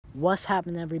What's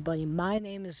happening, everybody? My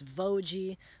name is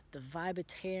Voji, the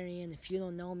Vibetarian. If you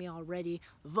don't know me already,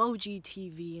 Voji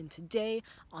TV. And today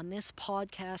on this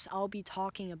podcast, I'll be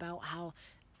talking about how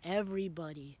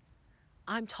everybody,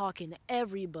 I'm talking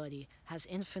everybody, has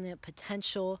infinite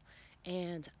potential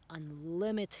and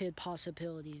unlimited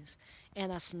possibilities.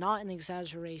 And that's not an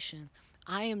exaggeration.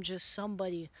 I am just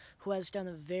somebody who has done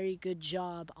a very good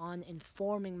job on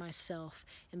informing myself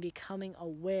and becoming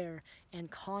aware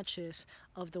and conscious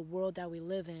of the world that we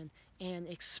live in and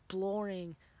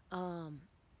exploring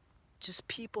just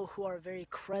people who are very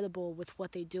credible with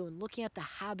what they do and looking at the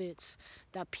habits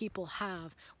that people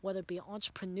have, whether it be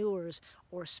entrepreneurs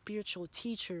or spiritual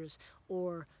teachers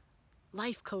or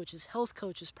life coaches, health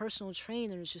coaches, personal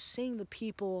trainers, just seeing the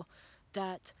people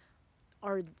that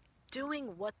are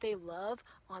doing what they love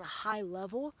on a high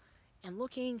level and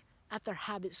looking at their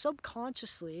habits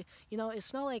subconsciously.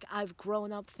 It's not like I've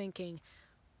grown up thinking,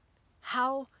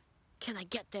 how can I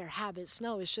get their habits?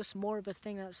 No, it's just more of a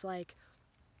thing that's like,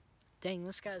 dang,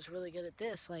 this guy's really good at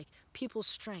this. Like people's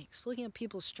strengths, looking at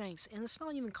people's strengths. And it's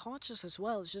not even conscious as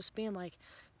well. It's just being like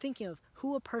thinking of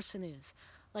who a person is.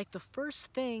 Like the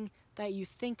first thing that you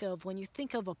think of when you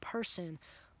think of a person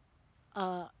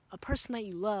that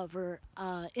you love or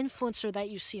influencer that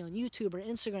you see on YouTube or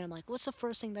Instagram, like what's the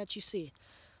first thing that you see?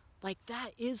 Like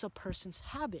that is a person's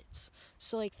habits.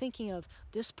 So like thinking of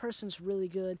this person's really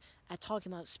good at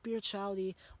talking about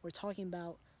spirituality or talking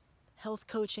about health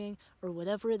coaching or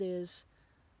whatever it is.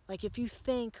 Like if you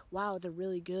think, wow, they're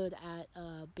really good at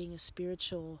being a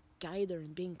spiritual guider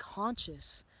and being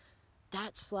conscious,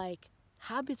 that's like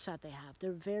habits that they have.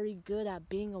 They're very good at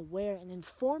being aware and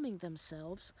informing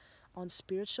themselves on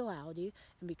spirituality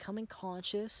and becoming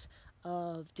conscious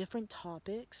of different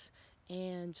topics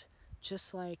and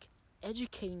just like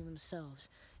educating themselves.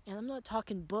 And I'm not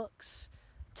talking books,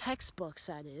 textbooks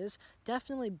that is.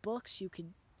 Definitely books you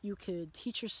could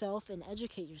teach yourself and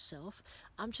educate yourself.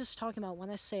 I'm just talking about when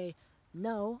I say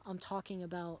no, I'm talking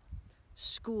about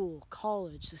school,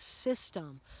 college, the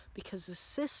system, because the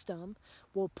system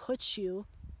will put you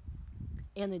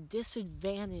in a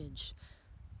disadvantage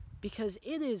because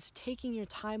it is taking your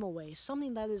time away.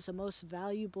 Something that is the most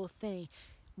valuable thing.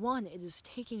 One, it is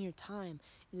taking your time,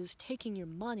 it is taking your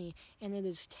money, and it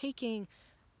is taking,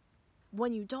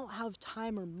 when you don't have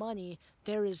time or money,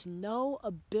 there is no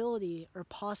ability or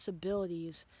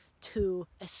possibilities to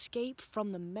escape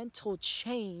from the mental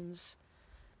chains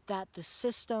that the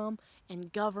system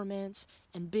and governments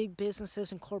and big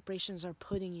businesses and corporations are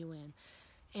putting you in.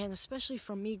 And especially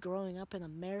for me growing up in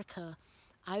America,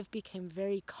 I've become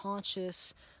very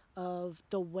conscious of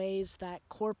the ways that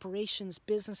corporations,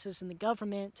 businesses, and the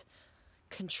government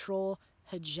control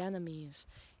hegemonies.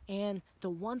 And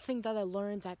the one thing that I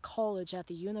learned at college at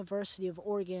the University of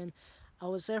Oregon, I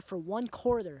was there for one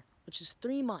quarter, which is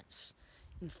 3 months,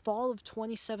 in fall of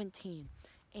 2017.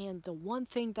 And the one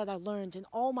thing that I learned in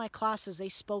all my classes, they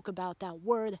spoke about that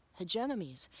word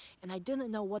hegemonies. And I didn't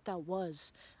know what that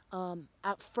was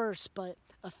at first, but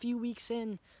a few weeks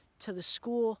in to the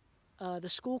school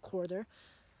quarter,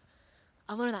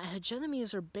 I learned that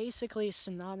hegemonies are basically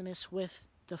synonymous with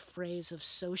the phrase of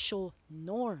social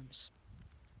norms.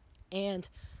 And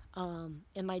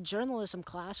in my journalism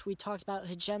class, we talked about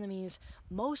hegemonies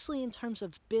mostly in terms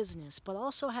of business, but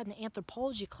also had an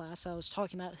anthropology class. I was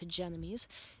talking about hegemonies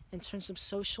in terms of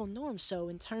social norms. So,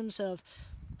 in terms of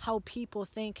how people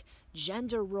think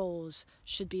gender roles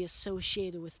should be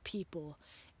associated with people,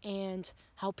 and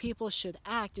how people should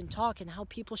act and talk, and how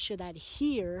people should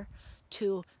adhere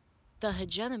to the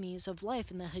hegemonies of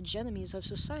life and the hegemonies of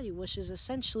society, which is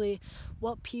essentially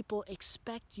what people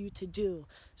expect you to do.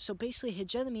 So basically,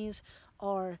 hegemonies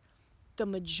are the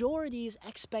majority's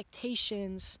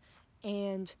expectations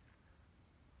and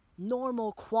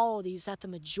normal qualities that the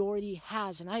majority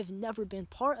has. And I've never been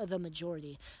part of the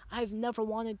majority. I've never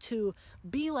wanted to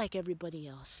be like everybody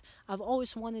else. I've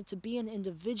always wanted to be an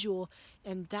individual,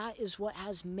 and that is what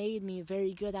has made me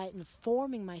very good at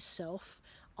informing myself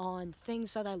on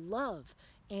things that I love.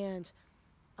 And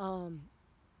a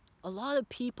lot of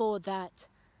people that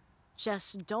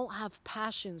just don't have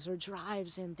passions or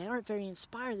drives and they aren't very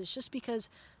inspired, it's just because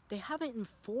they haven't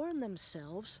informed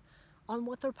themselves on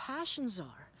what their passions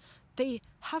are. They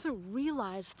haven't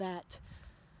realized that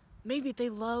maybe they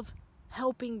love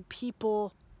helping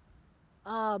people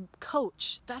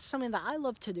coach. That's something that I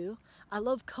love to do. I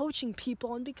love coaching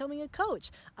people and becoming a coach.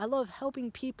 I love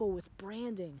helping people with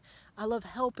branding. I love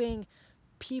helping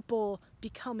people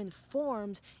become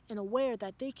informed and aware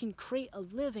that they can create a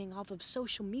living off of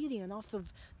social media and off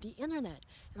of the internet.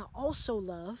 And I also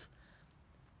love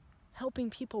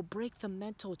helping people break the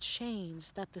mental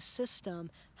chains that the system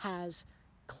has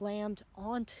clammed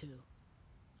onto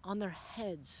on their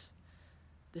heads.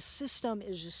 The system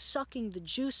is just sucking the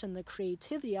juice and the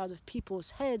creativity out of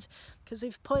people's heads because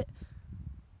they've put,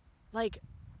 like,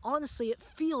 honestly, it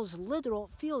feels literal,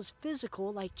 it feels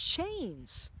physical, like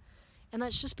chains. And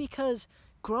that's just because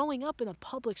growing up in a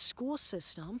public school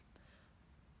system,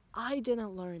 I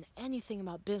didn't learn anything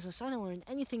about business. I didn't learn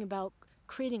anything about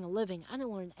creating a living. I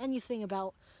didn't learn anything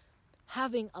about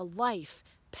having a life,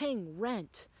 paying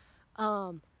rent,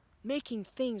 making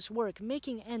things work,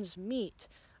 making ends meet,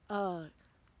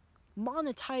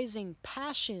 monetizing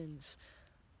passions,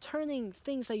 turning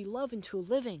things that you love into a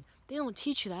living. They don't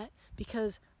teach you that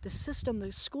because the system,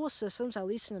 the school systems, at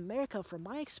least in America from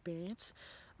my experience,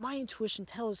 my intuition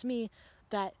tells me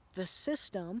that the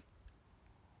system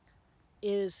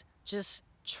is just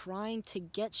trying to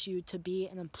get you to be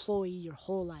an employee your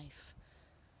whole life.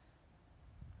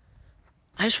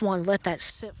 I just want to let that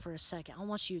sit for a second. I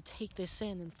want you to take this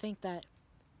in and think that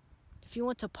if you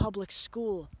went to public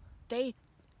school, they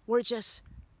were just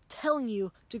telling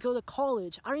you to go to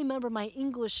college. I remember my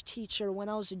English teacher when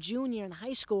I was a junior in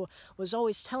high school was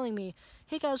always telling me,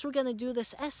 hey guys, we're going to do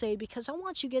this essay because I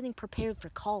want you getting prepared for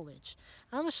college.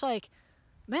 And I'm just like,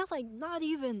 man, like not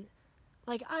even,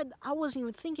 like I wasn't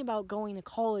even thinking about going to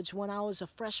college when I was a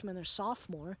freshman or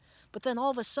sophomore. But then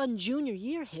all of a sudden junior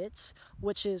year hits,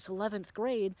 which is 11th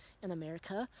grade in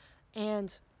America,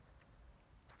 and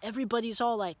everybody's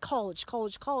all like, college,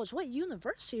 college, college. What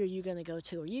university are you going to go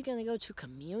to? Are you going to go to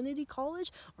community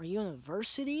college or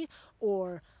university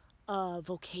or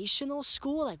vocational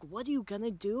school? Like, what are you going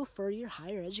to do for your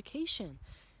higher education?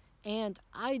 And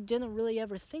I didn't really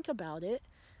ever think about it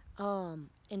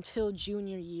until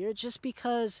junior year, just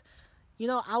because,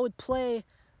 I would play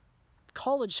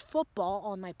college football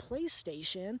on my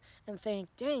PlayStation and think,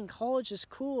 dang, college is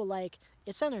cool. Like,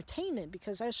 it's entertainment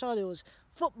because I thought it was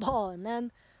football. And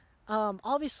then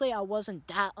obviously, I wasn't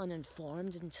that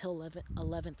uninformed until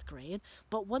 11th grade,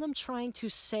 but what I'm trying to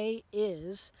say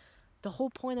is the whole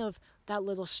point of that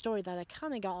little story that I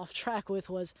kind of got off track with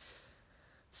was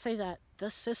say that the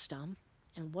system,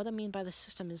 and what I mean by the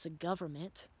system is the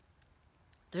government,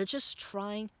 they're just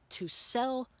trying to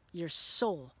sell your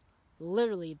soul.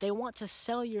 Literally, they want to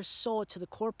sell your soul to the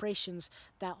corporations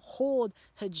that hold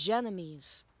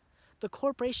hegemonies, the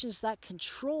corporations that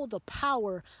control the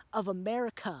power of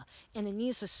America, and it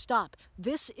needs to stop.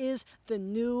 This is the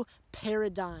new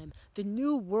paradigm, the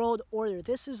new world order.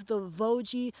 This is the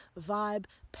Voji vibe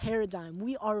paradigm.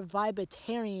 We are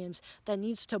vibetarians that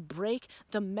needs to break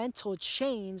the mental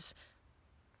chains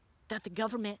that the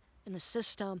government and the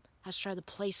system has tried to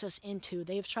place us into.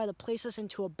 They've tried to place us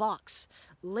into a box,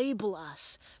 label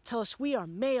us, tell us we are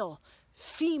male,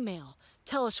 female,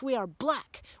 tell us we are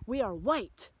black, we are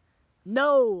white.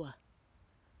 No!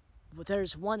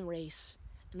 There's one race,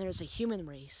 and there's a human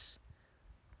race.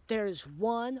 There's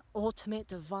one ultimate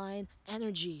divine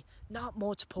energy, not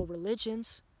multiple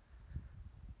religions.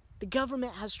 The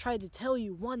government has tried to tell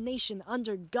you one nation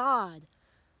under God,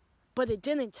 but it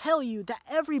didn't tell you that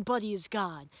everybody is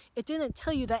God. It didn't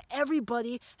tell you that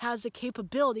everybody has the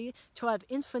capability to have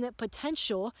infinite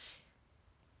potential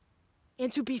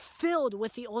and to be filled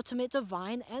with the ultimate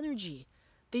divine energy.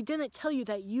 They didn't tell you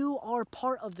that you are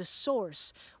part of the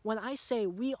source. When I say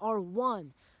we are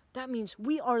one, that means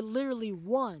we are literally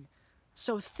one.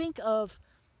 So think of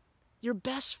your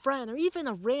best friend or even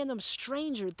a random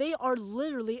stranger. They are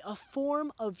literally a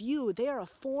form of you. They are a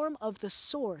form of the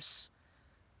source.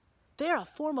 They are a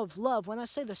form of love. When I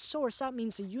say the source, that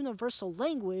means a universal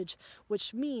language,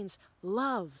 which means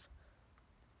love.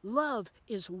 Love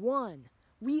is one.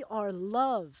 We are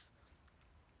love.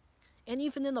 And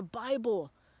even in the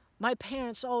Bible, my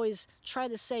parents always try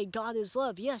to say God is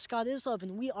love. Yes, God is love,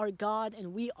 and we are God,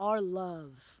 and we are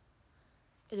love.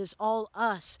 It is all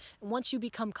us. And once you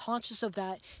become conscious of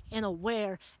that and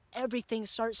aware, everything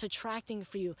starts attracting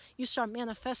for you. You start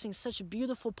manifesting such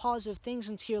beautiful, positive things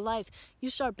into your life. You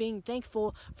start being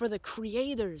thankful for the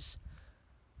creators,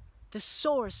 the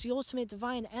source, the ultimate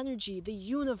divine energy, the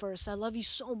universe. I love you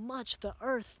so much. The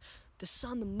earth, the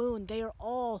sun, the moon, they are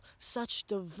all such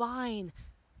divine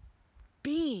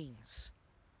beings.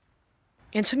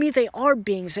 And to me, they are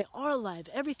beings. They are alive.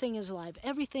 Everything is alive.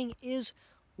 Everything is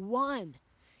one.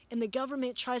 And the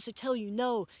government tries to tell you,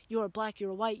 no, you are black, you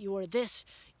are white, you are this,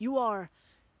 your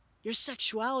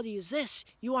sexuality is this,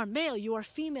 you are male, you are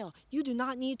female. You do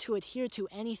not need to adhere to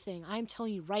anything. I'm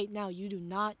telling you right now, you do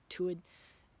not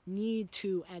need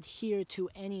to adhere to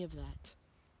any of that.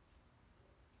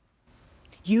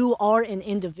 You are an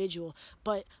individual.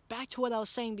 But back to what I was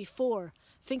saying before,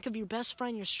 think of your best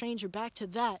friend, your stranger, back to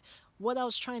that. What I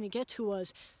was trying to get to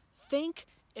was, think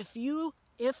if even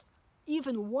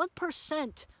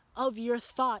 1% of your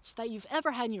thoughts that you've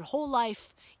ever had in your whole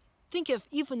life, think if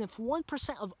even if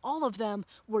 1% of all of them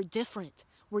were different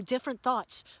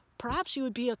thoughts, perhaps you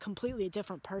would be a completely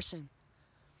different person.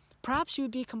 Perhaps you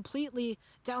would be completely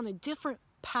down a different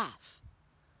path.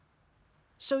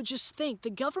 So just think, the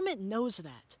government knows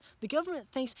that. The government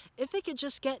thinks if it could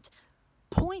just get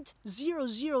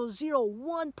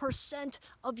 0.0001%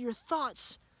 of your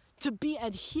thoughts to be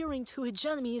adhering to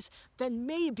hegemonies, then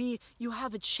maybe you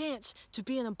have a chance to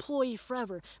be an employee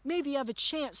forever. Maybe you have a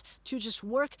chance to just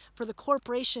work for the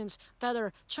corporations that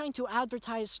are trying to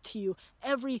advertise to you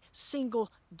every single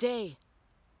day.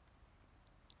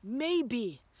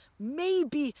 Maybe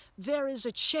there is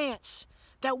a chance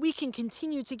that we can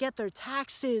continue to get their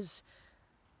taxes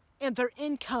and their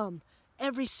income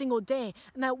every single day,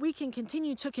 and that we can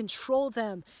continue to control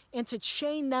them and to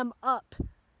chain them up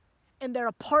in their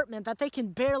apartment that they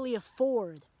can barely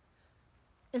afford,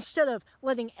 instead of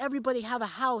letting everybody have a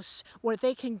house where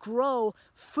they can grow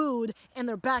food in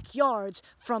their backyards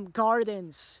from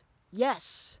gardens.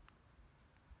 Yes.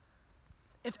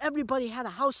 If everybody had a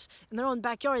house in their own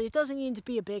backyard, it doesn't need to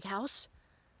be a big house,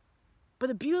 but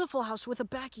a beautiful house with a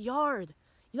backyard.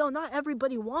 Not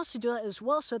everybody wants to do that as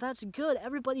well, so that's good.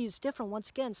 Everybody is different. Once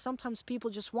again, sometimes people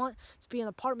just want to be in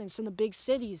apartments in the big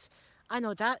cities. I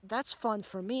know that's fun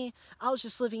for me. I was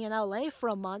just living in LA for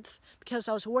a month because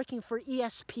I was working for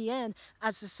ESPN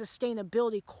as a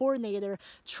sustainability coordinator,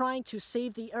 trying to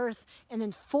save the earth and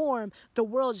inform the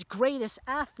world's greatest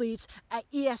athletes at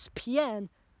ESPN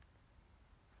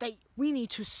that we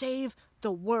need to save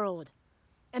the world,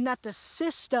 and that the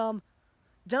system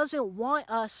doesn't want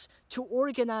us to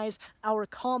organize our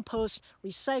compost,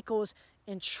 recycles,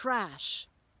 and trash,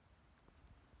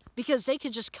 because they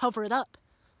could just cover it up,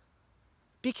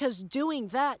 because doing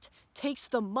that takes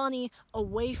the money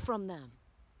away from them.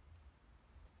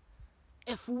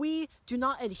 If we do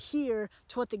not adhere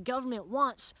to what the government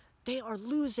wants, they are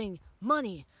losing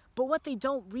money. But what they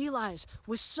don't realize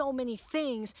with so many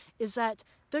things is that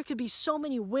there could be so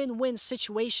many win-win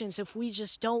situations if we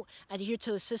just don't adhere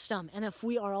to the system, and if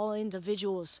we are all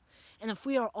individuals, and if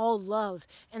we are all love,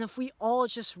 and if we all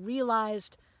just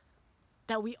realized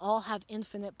that we all have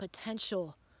infinite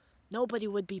potential. Nobody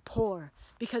would be poor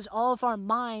because all of our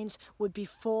minds would be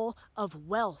full of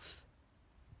wealth.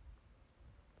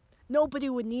 Nobody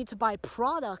would need to buy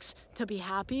products to be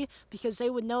happy because they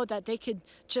would know that they could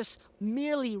just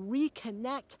merely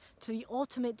reconnect to the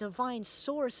ultimate divine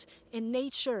source in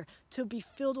nature to be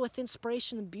filled with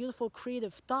inspiration and beautiful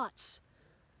creative thoughts.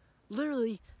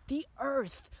 Literally, the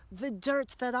earth, the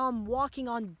dirt that I'm walking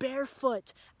on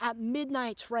barefoot at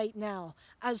midnight right now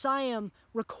as I am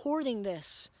recording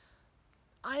this,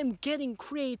 I am getting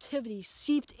creativity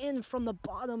seeped in from the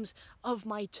bottoms of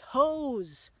my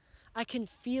toes. I can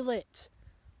feel it.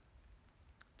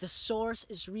 The source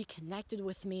is reconnected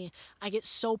with me. I get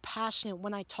so passionate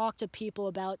when I talk to people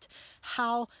about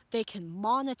how they can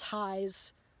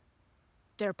monetize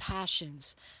their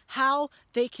passions, how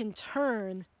they can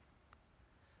turn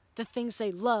the things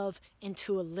they love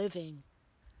into a living,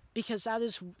 because that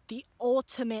is the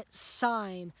ultimate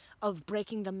sign of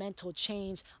breaking the mental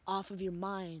chains off of your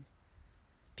mind.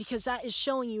 Because that is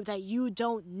showing you that you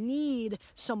don't need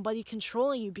somebody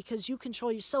controlling you, because you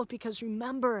control yourself. Because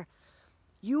remember,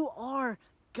 you are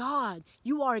God.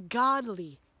 You are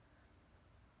godly.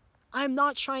 I'm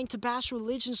not trying to bash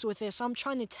religions with this. I'm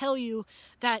trying to tell you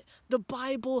that the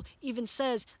Bible even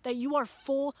says that you are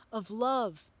full of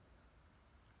love.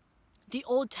 The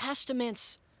Old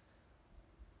Testaments,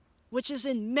 which is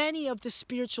in many of the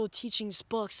spiritual teachings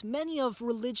books, many of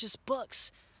religious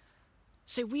books,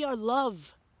 say we are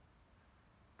love.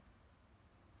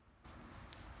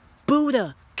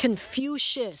 Buddha,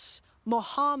 Confucius,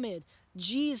 Muhammad,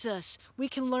 Jesus, we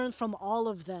can learn from all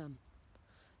of them.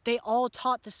 They all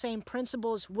taught the same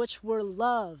principles, which were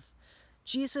love.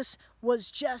 Jesus was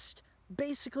just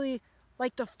basically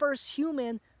like the first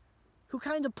human who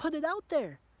kind of put it out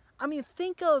there. I mean,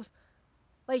 think of,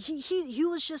 like, he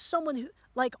was just someone who,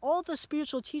 like, all the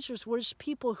spiritual teachers were just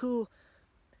people who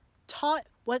taught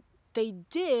what they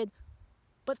did.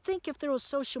 But think if there was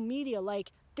social media,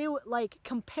 like, they would, like,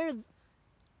 compare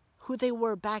who they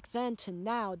were back then to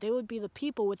now, they would be the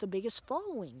people with the biggest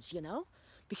followings,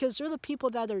 because they're the people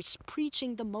that are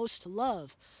preaching the most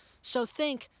love. So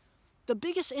think, the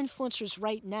biggest influencers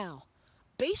right now,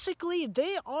 basically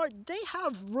they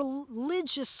have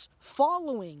religious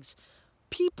followings.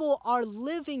 People are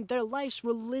living their lives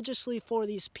religiously for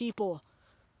these people.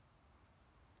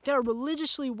 They're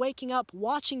religiously waking up,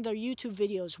 watching their YouTube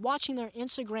videos, watching their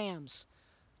Instagrams,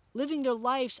 living their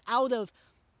lives out of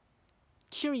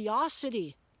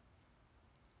curiosity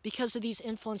because of these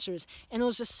influencers. And it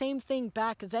was the same thing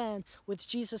back then with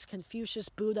Jesus, Confucius,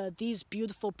 Buddha, these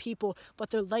beautiful people,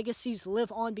 but their legacies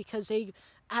live on because they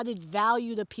added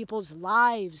value to people's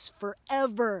lives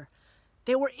forever.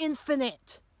 They were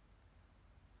infinite.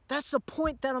 That's the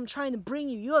point that I'm trying to bring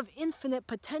you. You have infinite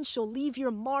potential. Leave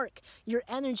your mark. Your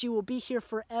energy will be here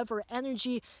forever.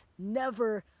 Energy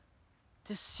never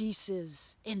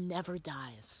ceases. It never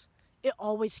dies. It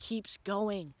always keeps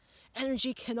going.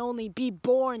 Energy can only be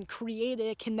born, created.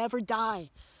 It can never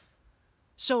die.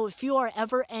 So if you are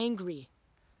ever angry,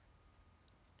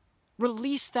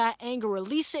 release that anger.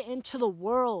 Release it into the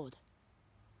world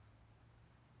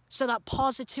so that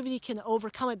positivity can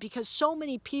overcome it, because so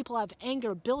many people have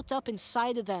anger built up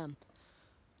inside of them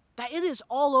that it is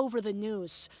all over the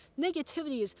news.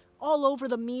 Negativity is all over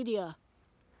the media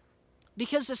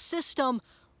because the system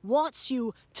wants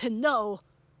you to know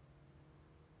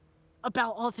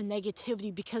about all the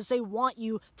negativity, because they want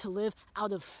you to live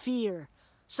out of fear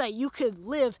so that you could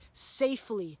live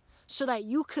safely, so that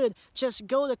you could just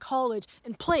go to college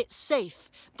and play it safe.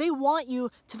 They want you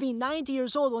to be 90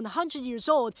 years old, 100 years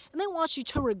old, and they want you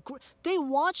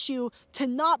to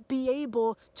not be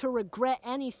able to regret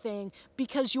anything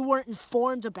because you weren't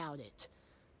informed about it.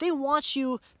 They want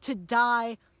you to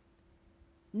die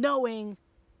knowing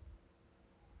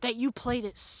that you played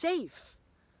it safe.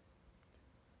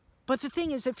 But the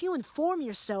thing is, if you inform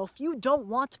yourself, you don't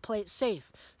want to play it safe.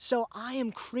 So I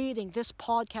am creating this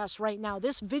podcast right now,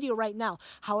 this video right now,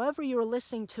 however you're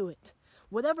listening to it,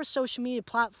 whatever social media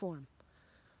platform.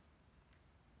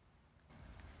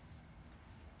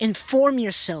 Inform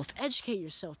yourself, educate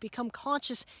yourself, become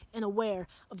conscious and aware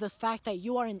of the fact that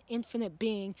you are an infinite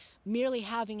being merely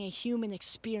having a human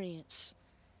experience,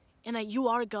 and that you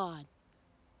are God.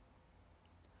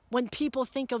 When people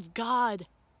think of God,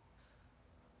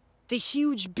 the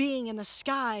huge being in the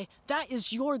sky, that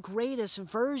is your greatest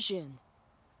version.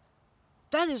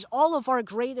 That is all of our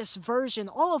greatest version.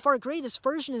 All of our greatest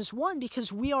version is one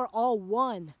because we are all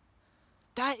one.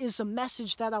 That is a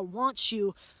message that I want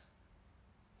you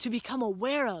to become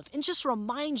aware of and just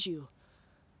remind you,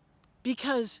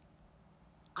 because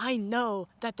I know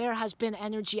that there has been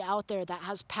energy out there that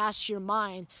has passed your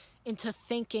mind into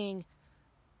thinking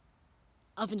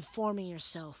of informing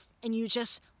yourself, and you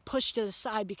just pushed it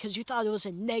aside because you thought it was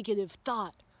a negative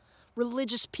thought.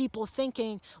 Religious people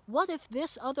thinking, what if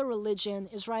this other religion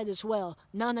is right as well?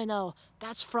 No.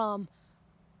 That's from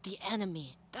the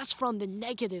enemy. That's from the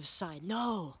negative side.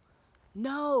 No.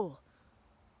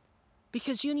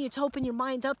 Because you need to open your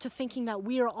mind up to thinking that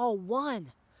we are all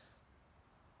one.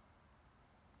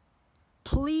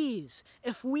 Please,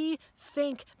 if we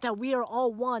think that we are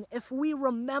all one, if we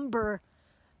remember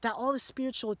that all the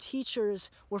spiritual teachers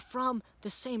were from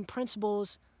the same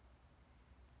principles,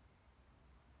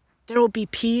 there will be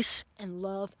peace and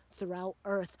love throughout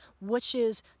earth, which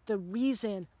is the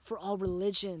reason for all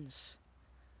religions.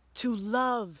 To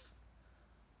love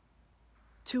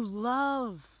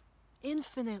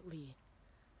infinitely,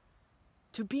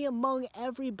 to be among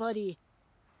everybody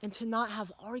and to not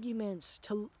have arguments.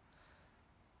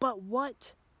 But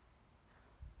what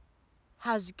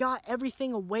has got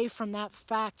everything away from that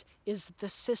fact is the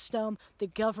system, the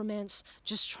governments,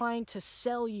 just trying to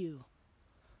sell you,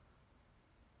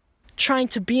 trying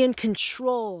to be in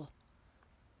control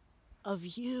of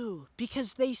you,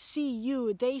 because they see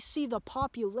the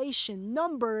population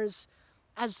numbers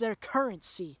as their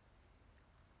currency.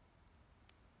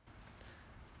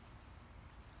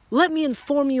 Let me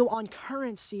inform you on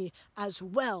currency as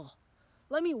well.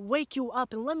 Let me wake you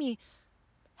up and let me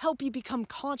help you become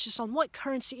conscious on what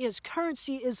currency is.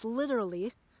 Currency is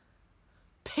literally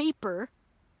paper.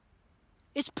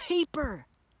 It's paper.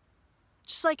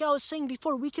 Just like I was saying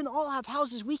before, we can all have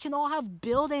houses. We can all have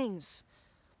buildings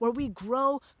where we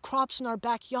grow crops in our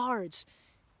backyards.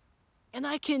 And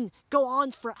I can go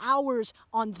on for hours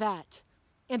on that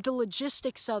and the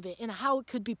logistics of it and how it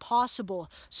could be possible.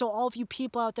 So all of you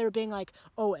people out there being like,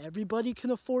 oh, everybody can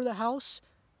afford a house?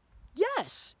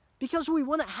 Yes, because we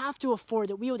wouldn't have to afford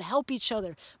it. We would help each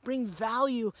other, bring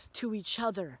value to each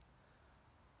other.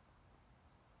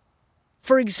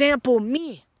 For example,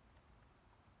 me.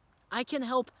 I can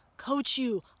help coach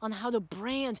you on how to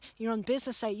brand your own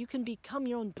business site. You can become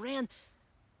your own brand.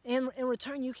 And in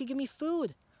return, you can give me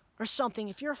food or something.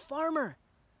 If you're a farmer,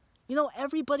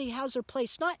 everybody has their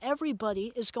place. Not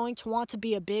everybody is going to want to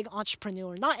be a big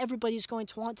entrepreneur. Not everybody is going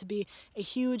to want to be a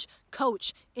huge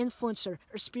coach, influencer,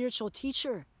 or spiritual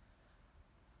teacher.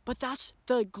 But that's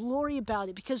the glory about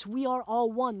it, because we are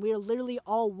all one. We are literally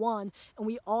all one, and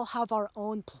we all have our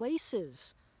own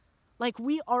places. Like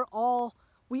we all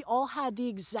had the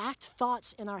exact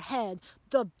thoughts in our head,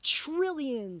 the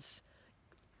trillions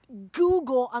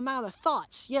Google amount of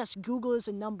thoughts. Yes, Google is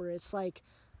a number. It's like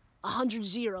 100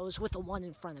 zeros with a 1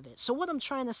 in front of it. So what I'm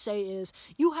trying to say is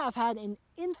you have had an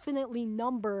infinite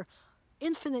number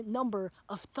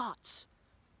of thoughts.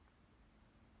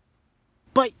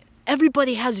 But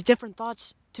everybody has different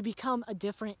thoughts to become a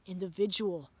different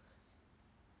individual.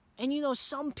 And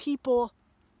some people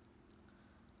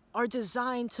are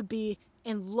designed to be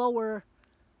in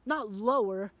not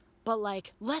lower, but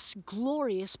like less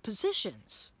glorious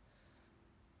positions.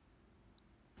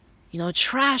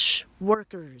 Trash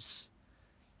workers,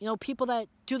 people that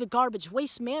do the garbage,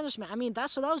 waste management. I mean,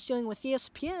 that's what I was doing with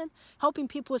ESPN, helping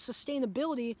people with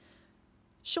sustainability,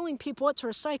 showing people what to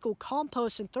recycle,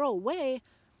 compost, and throw away.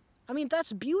 I mean,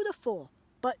 that's beautiful.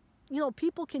 But,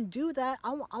 people can do that.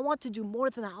 I want to do more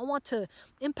than that. I want to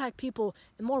impact people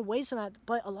in more ways than that.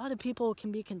 But a lot of people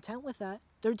can be content with that.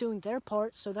 They're doing their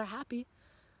part, so they're happy.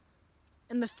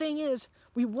 And the thing is,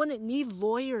 we wouldn't need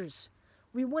lawyers.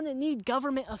 We wouldn't need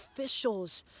government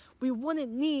officials. We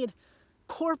wouldn't need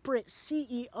corporate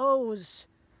CEOs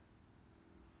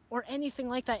or anything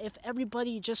like that if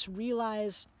everybody just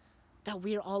realized that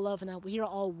we are all love and that we are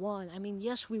all one. I mean,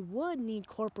 yes, we would need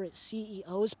corporate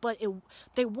CEOs, but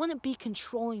they wouldn't be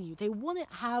controlling you. They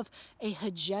wouldn't have a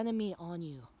hegemony on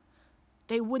you.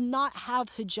 They would not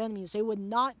have hegemonies. They would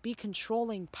not be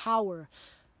controlling power.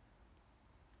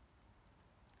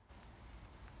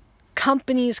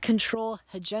 Companies control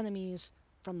hegemonies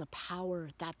from the power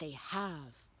that they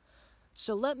have.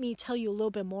 So let me tell you a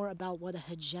little bit more about what a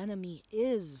hegemony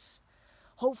is.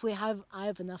 Hopefully I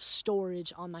have enough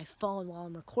storage on my phone while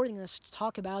I'm recording this to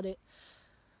talk about it,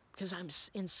 because I'm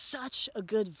in such a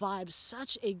good vibe,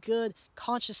 such a good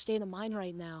conscious state of mind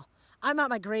right now. I'm at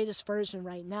my greatest version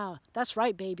right now. That's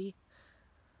right, baby.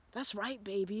 That's right,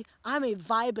 baby. I'm a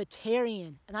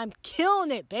vibetarian, and I'm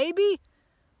killing it, baby.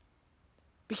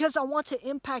 Because I want to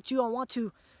impact you. I want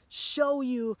to show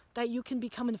you that you can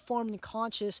become informed and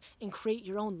conscious and create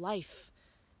your own life.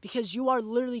 Because you are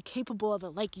literally capable of it.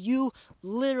 Like, you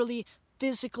literally,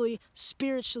 physically,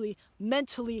 spiritually,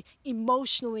 mentally,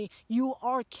 emotionally, you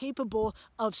are capable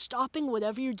of stopping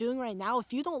whatever you're doing right now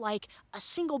if you don't like a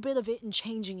single bit of it and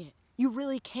changing it. You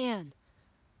really can.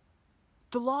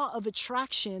 The law of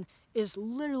attraction is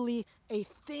literally a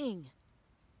thing.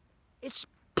 It's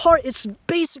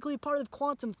basically part of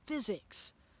quantum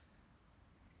physics.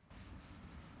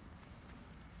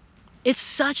 It's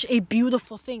such a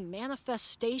beautiful thing.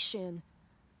 Manifestation.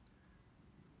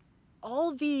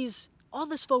 All this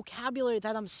vocabulary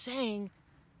that I'm saying,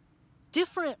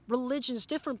 different religions,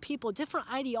 different people,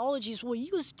 different ideologies will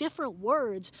use different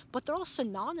words, but they're all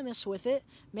synonymous with it.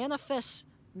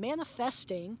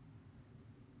 Manifesting.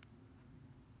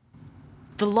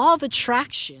 The law of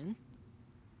attraction.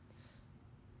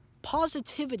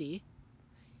 Positivity.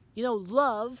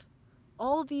 Love.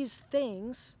 All these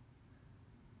things.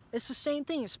 It's the same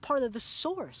thing. It's part of the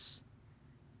source.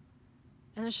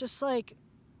 And it's just like,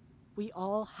 we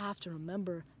all have to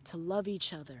remember to love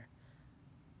each other.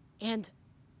 And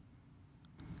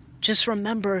just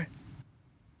remember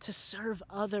to serve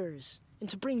others and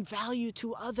to bring value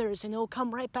to others. And it'll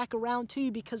come right back around to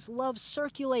you, because love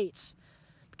circulates.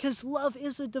 Because love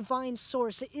is a divine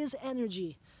source. It is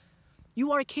energy.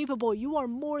 You are capable. You are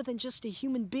more than just a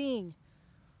human being.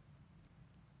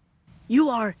 You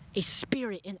are a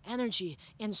spirit and energy,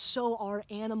 and so are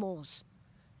animals.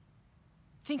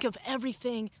 Think of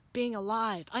everything being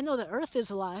alive. I know the earth is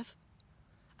alive.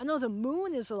 I know the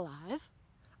moon is alive.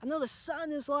 I know the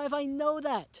sun is alive. I know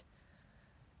that.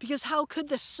 Because how could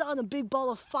the sun, a big ball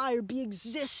of fire, be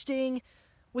existing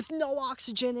with no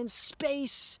oxygen in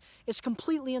space? It's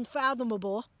completely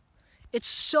unfathomable. It's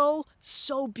so,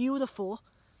 so beautiful.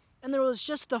 And there was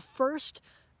just the first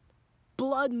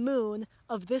blood moon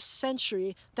of this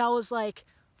century that was like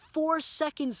 4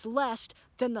 seconds less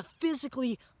than the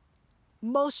physically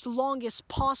most longest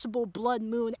possible blood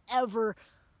moon ever,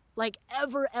 like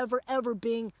ever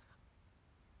being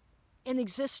in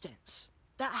existence.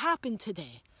 That happened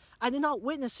today. I did not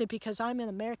witness it because I'm in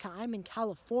America. I'm in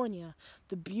California,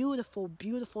 the beautiful,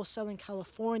 beautiful Southern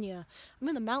California. I'm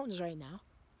in the mountains right now.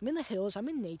 I'm in the hills. I'm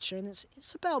in nature, and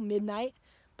it's about midnight,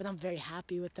 but I'm very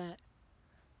happy with that.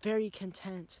 Very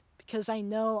content, because I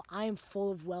know I am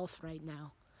full of wealth right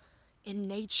now in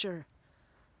nature.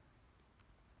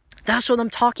 That's what I'm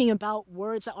talking about.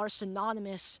 Words that are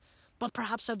synonymous, but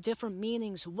perhaps have different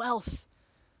meanings. Wealth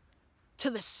to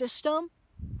the system.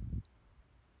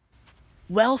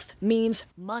 Wealth means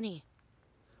money.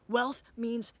 Wealth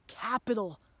means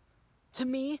capital. To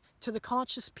me, to the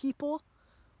conscious people,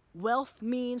 wealth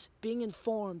means being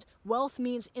informed. Wealth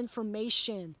means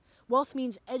information. Wealth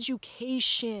means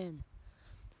education.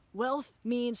 Wealth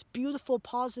means beautiful,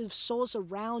 positive souls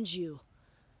around you.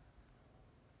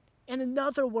 And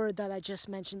another word that I just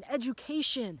mentioned,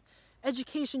 education.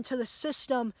 Education to the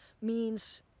system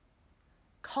means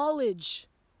college,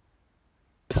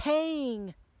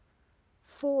 paying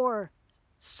for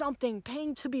something,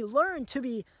 paying to be learned, to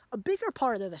be a bigger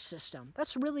part of the system.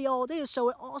 That's really all it is. So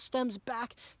it all stems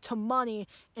back to money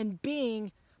and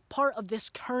being part of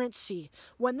this currency.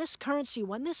 When this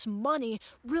money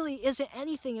really isn't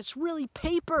anything, it's really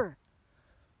paper.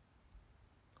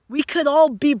 We could all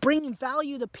be bringing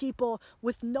value to people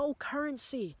with no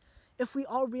currency if we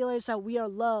all realize that we are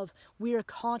love, we are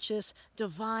conscious,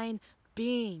 divine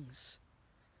beings.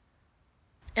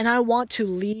 And I want to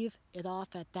leave it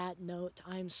off at that note.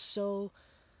 I'm so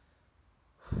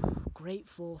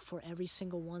grateful for every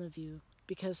single one of you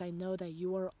because I know that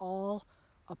you are all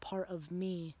a part of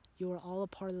me. You are all a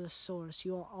part of the source.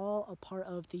 You are all a part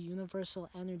of the universal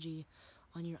energy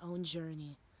on your own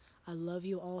journey. I love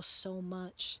you all so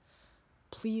much.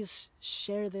 Please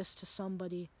share this to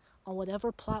somebody on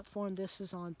whatever platform this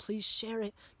is on. Please share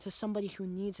it to somebody who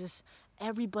needs this.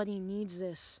 Everybody needs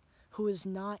this, who is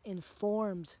not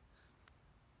informed.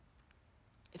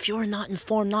 If you're not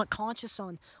informed, not conscious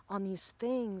on these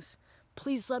things,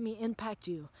 please let me impact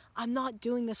you. I'm not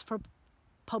doing this for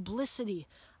publicity.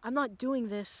 I'm not doing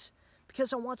this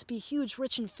because I want to be huge,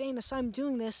 rich, and famous. I'm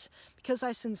doing this because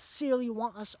I sincerely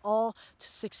want us all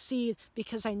to succeed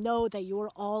because I know that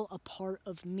you're all a part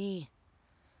of me.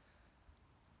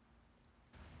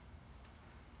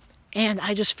 And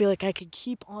I just feel like I could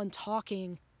keep on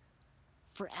talking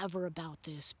forever about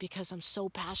this because I'm so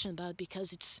passionate about it,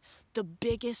 because it's the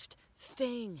biggest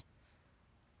thing.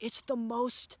 It's the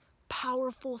most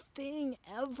powerful thing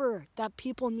ever that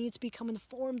people need to become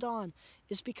informed on,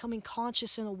 is becoming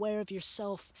conscious and aware of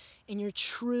yourself and your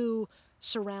true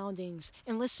surroundings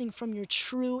and listening from your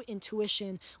true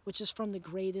intuition, which is from the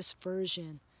greatest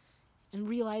version, and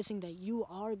realizing that you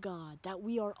are God, that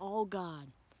we are all God.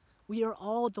 We are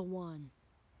all the one.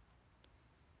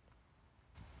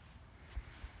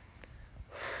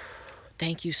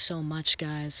 Thank you so much,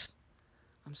 guys.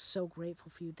 I'm so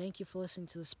grateful for you. Thank you for listening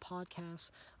to this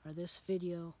podcast or this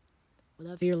video,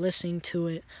 whatever you're listening to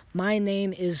it. My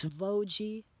name is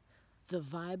Voji, the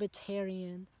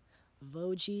Vibetarian,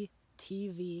 Voji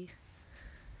TV.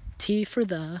 T for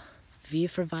the, V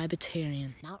for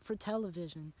Vibetarian, not for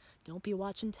television. Don't be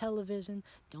watching television.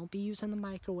 Don't be using the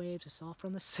microwaves. It's all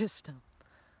from the system.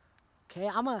 Okay,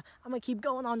 I'm gonna keep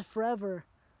going on forever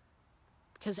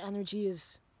because energy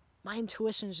is, my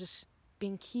intuition is just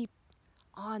being keep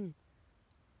on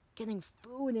getting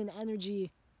food and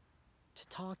energy to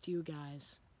talk to you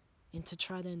guys and to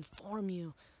try to inform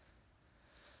you.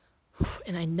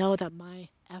 And I know that my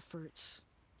efforts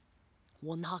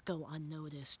will not go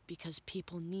unnoticed because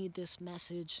people need this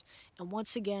message. And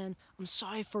once again, I'm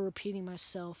sorry for repeating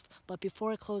myself, but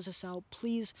before I close this out,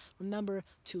 please remember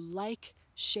to like,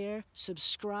 share,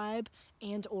 subscribe,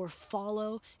 and or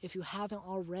follow if you haven't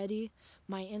already.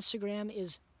 My Instagram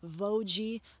is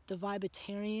Voji the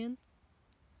Vibetarian.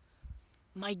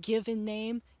 My given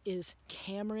name is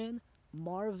Cameron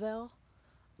Marvell.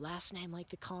 Last name like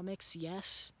the comics,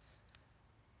 yes.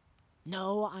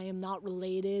 No, I am not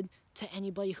related to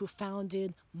anybody who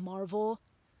founded Marvel.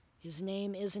 His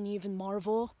name isn't even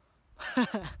Marvel.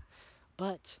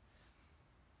 But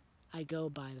I go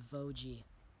by Voji.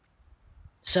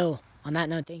 So, on that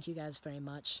note, thank you guys very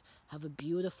much. Have a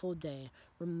beautiful day.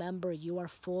 Remember, you are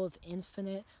full of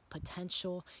infinite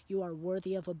potential. You are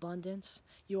worthy of abundance.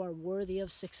 You are worthy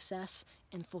of success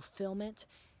and fulfillment.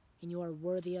 And you are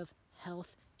worthy of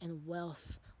health and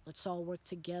wealth. Let's all work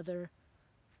together.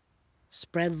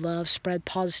 Spread love, spread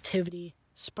positivity,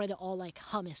 spread it all like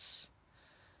hummus.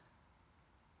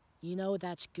 You know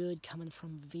that's good coming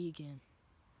from vegan.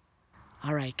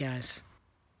 All right, guys.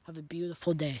 Have a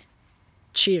beautiful day.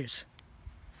 Cheers.